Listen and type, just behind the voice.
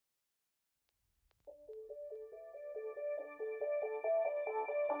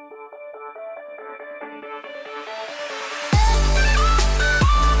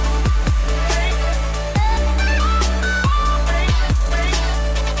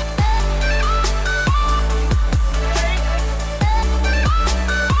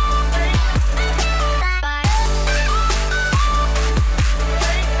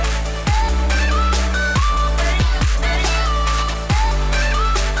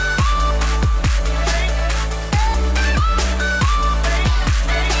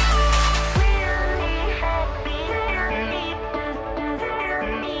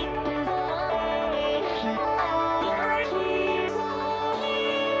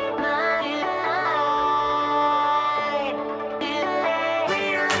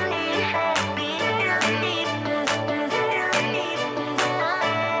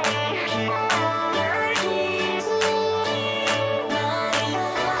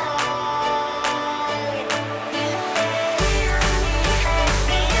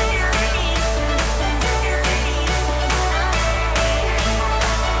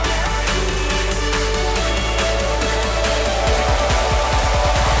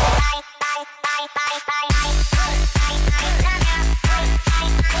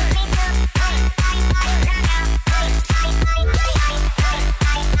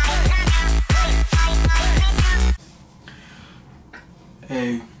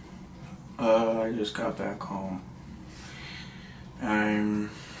Hey, I just got back home. Okay,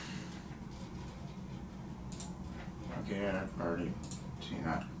 I've already seen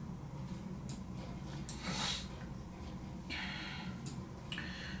that.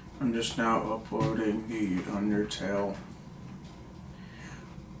 I'm just now uploading the Undertale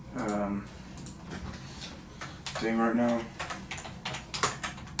thing right now.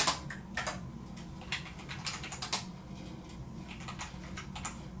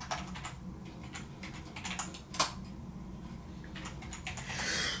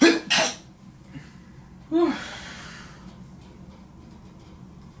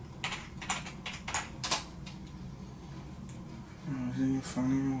 Is it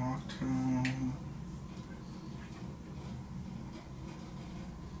funny walk to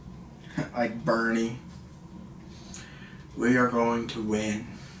like Bernie? We are going to win.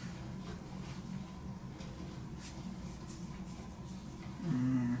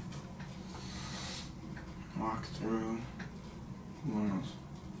 Walk through. What else?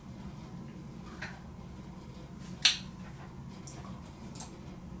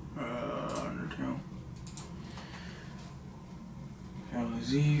 Undertale.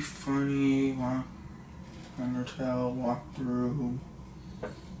 LZ funny walk. Undertale walkthrough.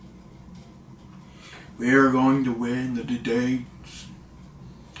 We are going to win the debates,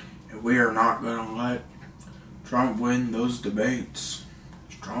 and we are not going to let Trump win those debates.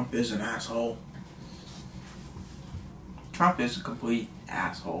 Trump is an asshole. Trump is a complete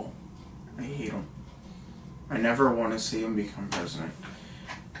asshole. I hate him. I never want to see him become president.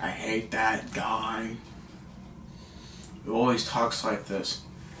 I hate that guy. He always talks like this.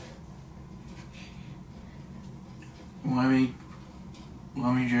 Let me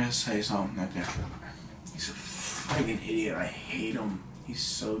just say something like that. He's a friggin' idiot. I hate him. He's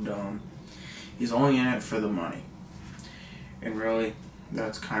so dumb. He's only in it for the money. And really,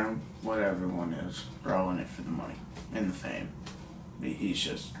 that's kind of what everyone is. They're all in it for the money and the fame. He's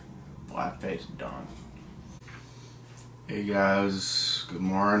just flat-faced dumb. Hey guys, good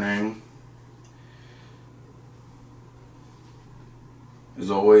morning.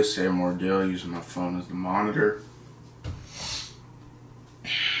 As always, same ordeal, using my phone as the monitor.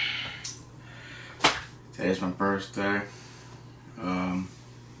 Today's my birthday.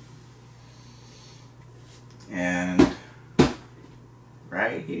 And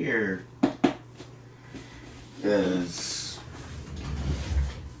right here is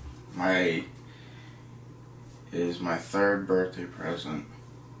my third birthday present.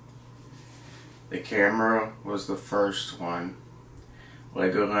 The camera was the first one.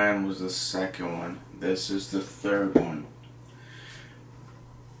 Legoland was the second one. This is the third one.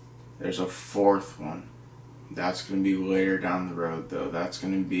 There's a fourth one. That's going to be later down the road though. That's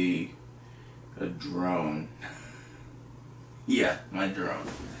going to be a drone. Yeah, my drone.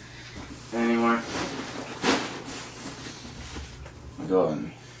 Anyway, I'll go ahead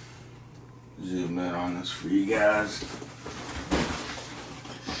and zoom in on this for you guys.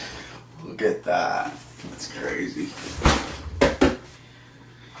 Look at that. That's crazy.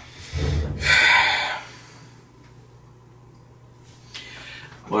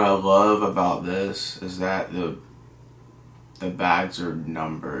 What I love about this is that the bags are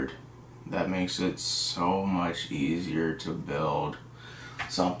numbered. That makes it so much easier to build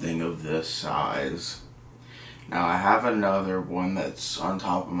something of this size. Now I have another one that's on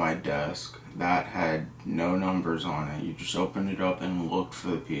top of my desk that had no numbers on it. You just opened it up and looked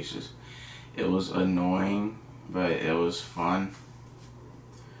for the pieces. It was annoying, but it was fun.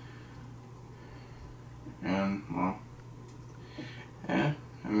 And well, yeah,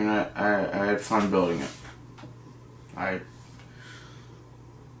 I mean I had fun building it.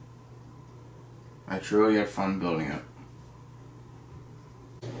 I truly had fun building it.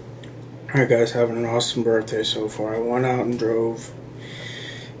 Alright guys, having an awesome birthday so far. I went out and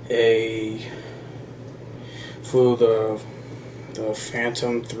flew the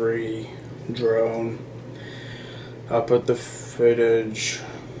Phantom 3 drone. I'll put the footage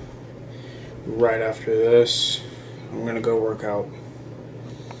right after this. I'm gonna go work out.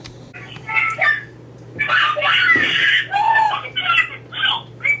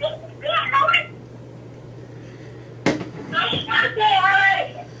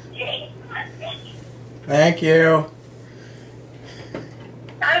 Thank you.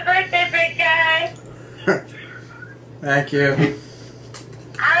 Happy birthday, big guy. Thank you.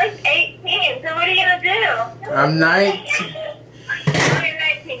 I was 18, so what are you gonna do? I'm 19. Oh, you're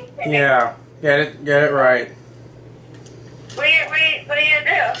 19 today. Yeah, get it right. What are you gonna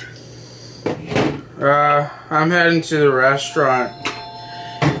do? I'm heading to the restaurant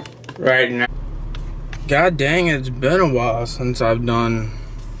right now. God dang, it's been a while since I've done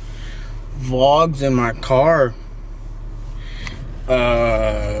vlogs in my car.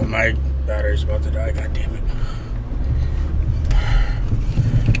 My battery's about to die, god damn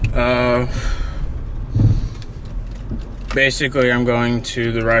it. Basically, I'm going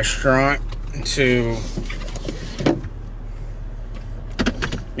to the restaurant to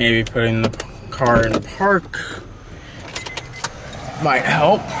maybe putting the car in park. Might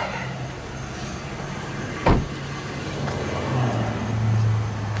help.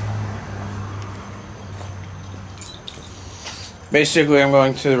 Basically, I'm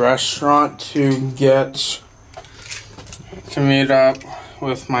going to the restaurant to meet up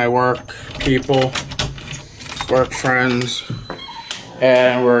with my work people, work friends,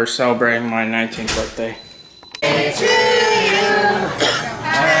 and we're celebrating my 19th birthday.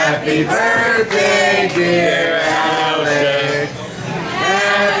 Happy birthday, dear Alex.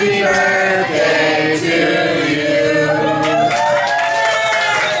 Happy birthday to you.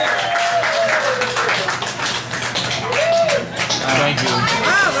 Thank you. All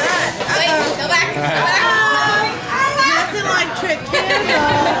right. Wait, go back. Go back. Nothing like trick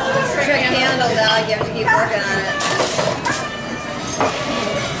candles. Trick candles, Alec. You have to keep working on it.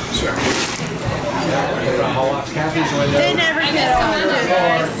 They never get older.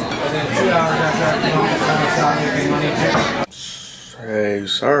 Hey,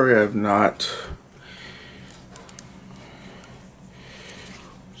 sorry I've not.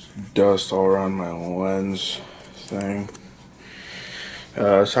 Dust all around my lens thing.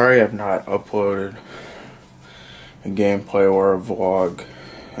 Sorry I've not uploaded a gameplay or a vlog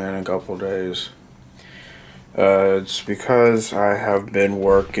in a couple days. It's because I have been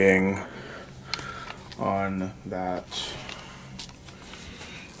working on that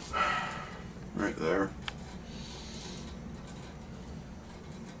right there.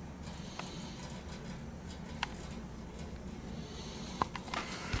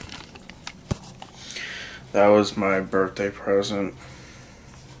 That was my birthday present.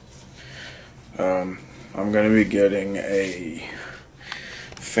 I'm gonna be getting a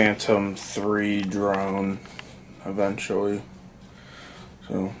Phantom 3 drone eventually,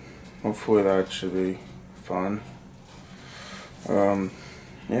 so hopefully that should be fun.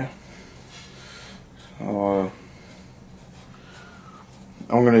 Yeah. So,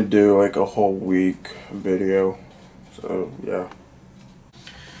 I'm gonna do like a whole week video, so yeah.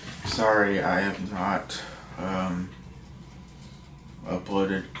 Sorry I have not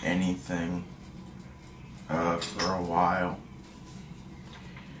uploaded anything for a while.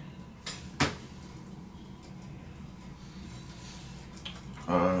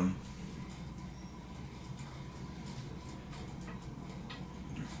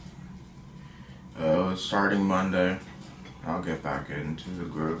 Starting Monday, I'll get back into the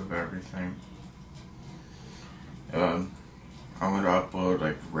groove of everything. I'm gonna upload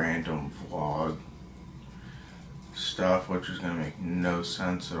like random vlog stuff, which is gonna make no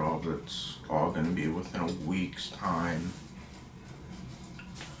sense at all, but it's all gonna be within a week's time.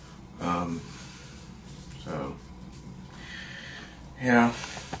 So yeah.